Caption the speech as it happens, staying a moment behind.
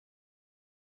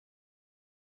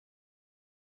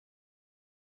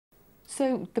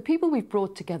So the people we've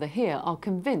brought together here are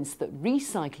convinced that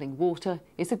recycling water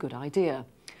is a good idea.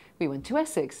 We went to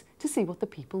Essex to see what the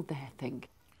people there think.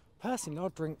 Personally,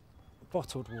 I'd drink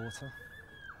bottled water.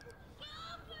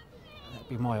 That'd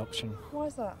be my option. Why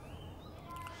is that?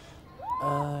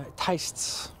 It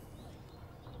tastes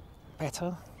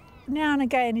better. Now and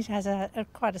again it has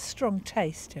quite a strong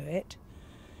taste to it,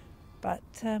 but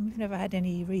we've never had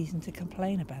any reason to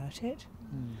complain about it.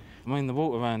 I mean, the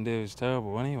water around here is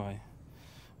terrible anyway.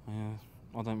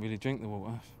 I don't really drink the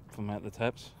water from out the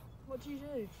taps. What do you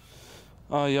do?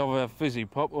 Oh, you either have fizzy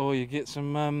pop or you get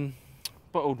some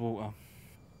bottled water.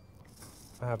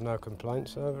 I have no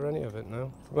complaints over any of it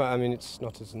now. Well, I mean, it's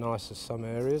not as nice as some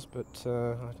areas, but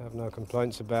I have no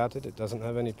complaints about it. It doesn't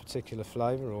have any particular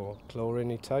flavour or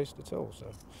chlorine taste at all, so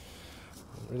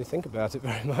I don't really think about it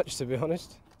very much, to be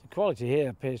honest. The quality here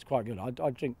appears quite good.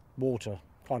 I drink water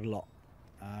quite a lot.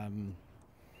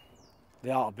 The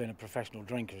art of being a professional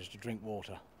drinker is to drink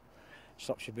water. It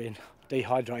stops you being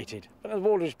dehydrated. But the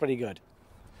water is pretty good.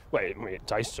 Well, I mean, it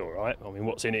tastes all right. I mean,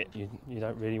 what's in it? You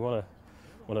don't really want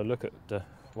to look at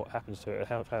what happens to it,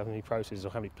 how many processes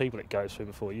or how many people it goes through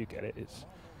before you get it. It's,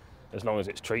 as long as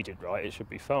it's treated right, it should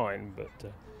be fine.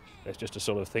 But there's just a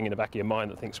sort of thing in the back of your mind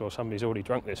that thinks, well, somebody's already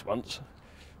drunk this once,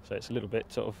 so it's a little bit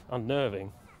sort of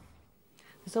unnerving.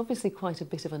 There's obviously quite a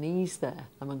bit of unease there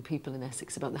among people in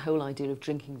Essex about the whole idea of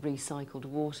drinking recycled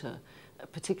water,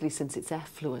 particularly since it's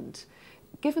effluent.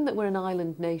 Given that we're an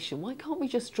island nation, why can't we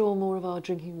just draw more of our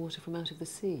drinking water from out of the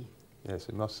sea? Yes,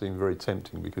 it must seem very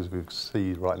tempting because we've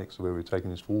sea right next to where we're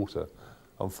taking this water.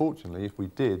 Unfortunately, if we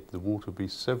did, the water would be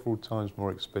several times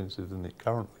more expensive than it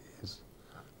currently is.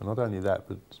 And not only that,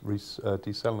 but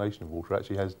desalination of water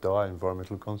actually has dire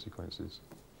environmental consequences.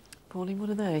 Pauline,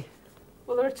 what are they?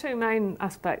 Well, there are two main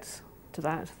aspects to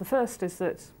that. The first is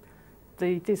that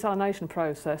the desalination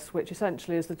process, which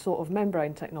essentially is the sort of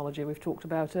membrane technology we've talked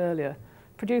about earlier,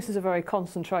 produces a very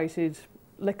concentrated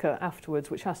liquor afterwards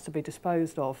which has to be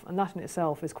disposed of, and that in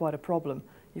itself is quite a problem.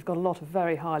 You've got a lot of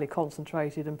very highly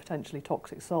concentrated and potentially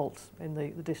toxic salts in the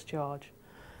discharge.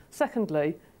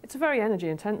 Secondly, it's a very energy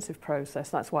intensive process.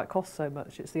 That's why it costs so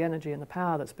much. It's the energy and the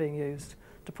power that's being used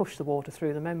to push the water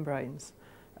through the membranes.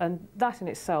 And that in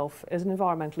itself is an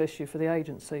environmental issue for the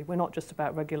agency. We're not just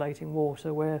about regulating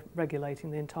water, we're regulating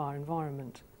the entire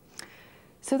environment.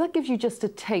 So that gives you just a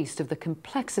taste of the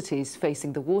complexities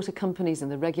facing the water companies and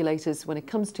the regulators when it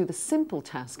comes to the simple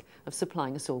task of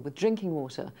supplying us all with drinking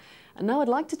water. And now I'd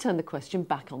like to turn the question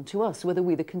back onto us, whether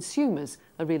we, the consumers,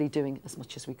 are really doing as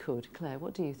much as we could. Claire,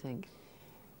 what do you think?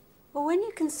 Well, when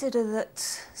you consider that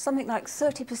something like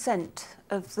 30%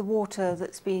 of the water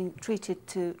that's being treated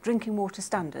to drinking water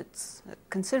standards, at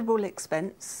considerable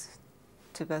expense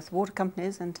to both water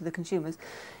companies and to the consumers,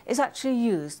 is actually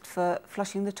used for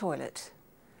flushing the toilet,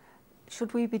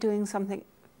 should we be doing something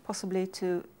possibly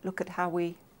to look at how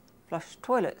we flush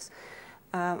toilets?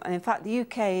 And in fact, the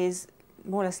UK is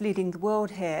more or less leading the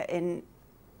world here in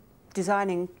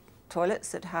designing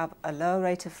toilets that have a lower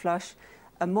rate of flush,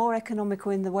 are more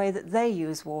economical in the way that they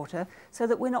use water, so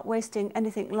that we're not wasting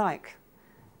anything like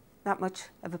that much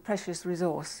of a precious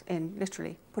resource in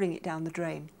literally putting it down the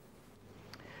drain.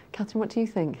 Catherine, what do you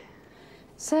think?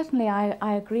 Certainly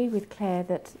I agree with Claire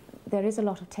that there is a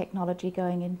lot of technology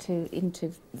going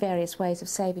into various ways of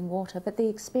saving water, but the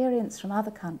experience from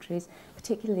other countries,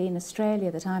 particularly in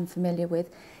Australia that I'm familiar with,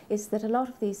 is that a lot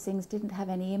of these things didn't have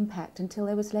any impact until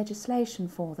there was legislation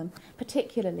for them,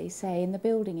 particularly, say, in the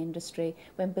building industry,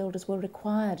 when builders were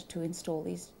required to install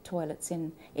these toilets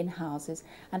in houses.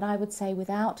 And I would say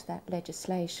without that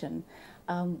legislation,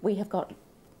 we have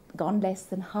gone less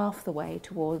than half the way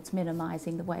towards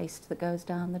minimising the waste that goes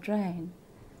down the drain.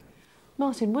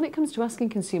 Martin, when it comes to asking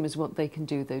consumers what they can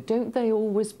do, though, don't they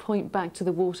always point back to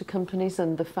the water companies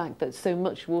and the fact that so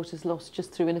much water's lost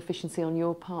just through inefficiency on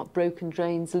your part, broken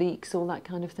drains, leaks, all that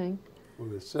kind of thing? Well,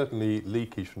 there's certainly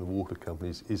leakage from the water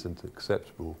companies isn't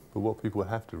acceptable, but what people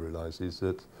have to realise is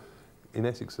that in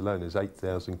Essex alone there's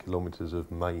 8,000 kilometres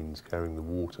of mains carrying the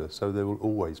water, so there will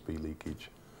always be leakage.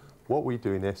 What we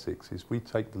do in Essex is we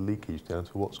take the leakage down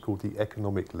to what's called the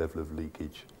economic level of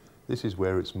leakage. This is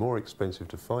where it's more expensive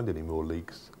to find any more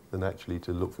leaks than actually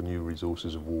to look for new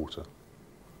resources of water.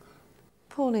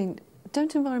 Pauline,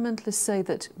 don't environmentalists say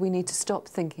that we need to stop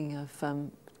thinking of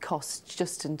costs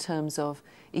just in terms of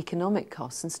economic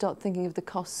costs and start thinking of the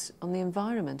costs on the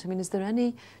environment? I mean, is there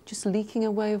any just leaking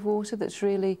away of water that's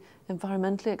really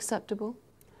environmentally acceptable?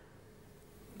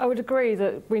 I would agree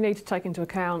that we need to take into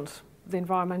account the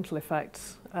environmental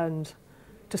effects, and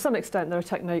to some extent there are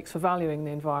techniques for valuing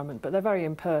the environment, but they're very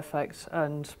imperfect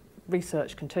and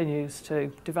research continues to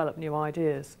develop new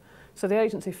ideas. So the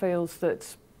agency feels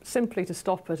that simply to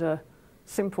stop at a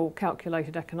simple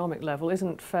calculated economic level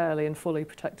isn't fairly and fully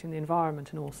protecting the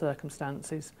environment in all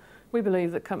circumstances. We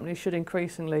believe that companies should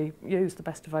increasingly use the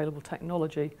best available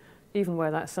technology, even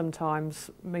where that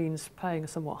sometimes means paying a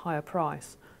somewhat higher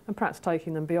price, and perhaps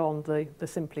taking them beyond the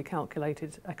simply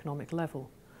calculated economic level.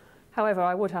 However,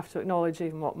 I would have to acknowledge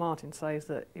even what Martin says,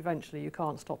 that eventually you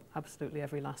can't stop absolutely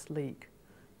every last leak,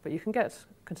 but you can get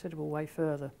a considerable way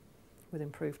further with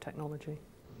improved technology.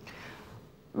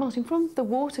 Martin, from the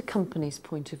water company's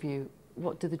point of view,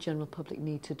 what do the general public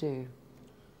need to do?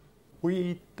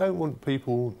 We don't want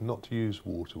people not to use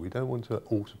water. We don't want to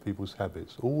alter people's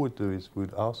habits. All we'd do is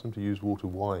we'd ask them to use water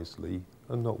wisely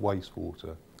and not waste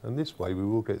water. And this way we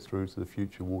will get through to the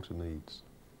future water needs.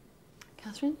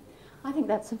 Catherine? I think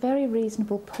that's a very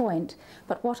reasonable point,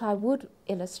 but what I would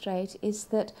illustrate is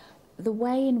that the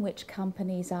way in which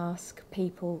companies ask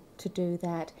people to do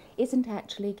that isn't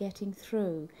actually getting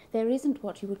through. There isn't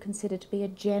what you would consider to be a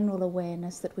general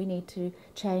awareness that we need to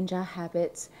change our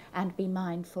habits and be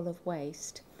mindful of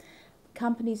waste.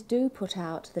 Companies do put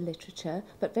out the literature,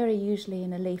 but very usually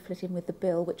in a leaflet in with the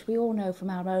bill, which we all know from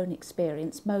our own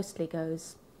experience mostly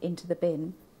goes into the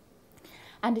bin.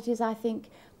 And it is, I think,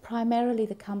 primarily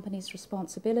the company's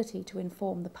responsibility to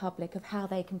inform the public of how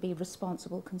they can be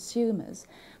responsible consumers.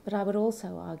 But I would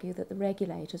also argue that the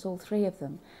regulators, all three of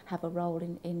them, have a role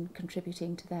in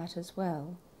contributing to that as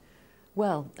well.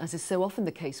 Well, as is so often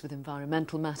the case with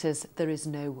environmental matters, there is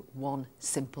no one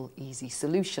simple, easy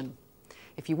solution.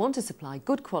 If you want to supply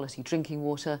good quality drinking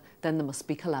water, then there must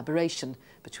be collaboration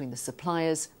between the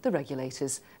suppliers, the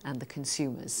regulators and the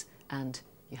consumers. And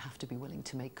you have to be willing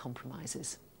to make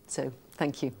compromises. So,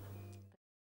 thank you.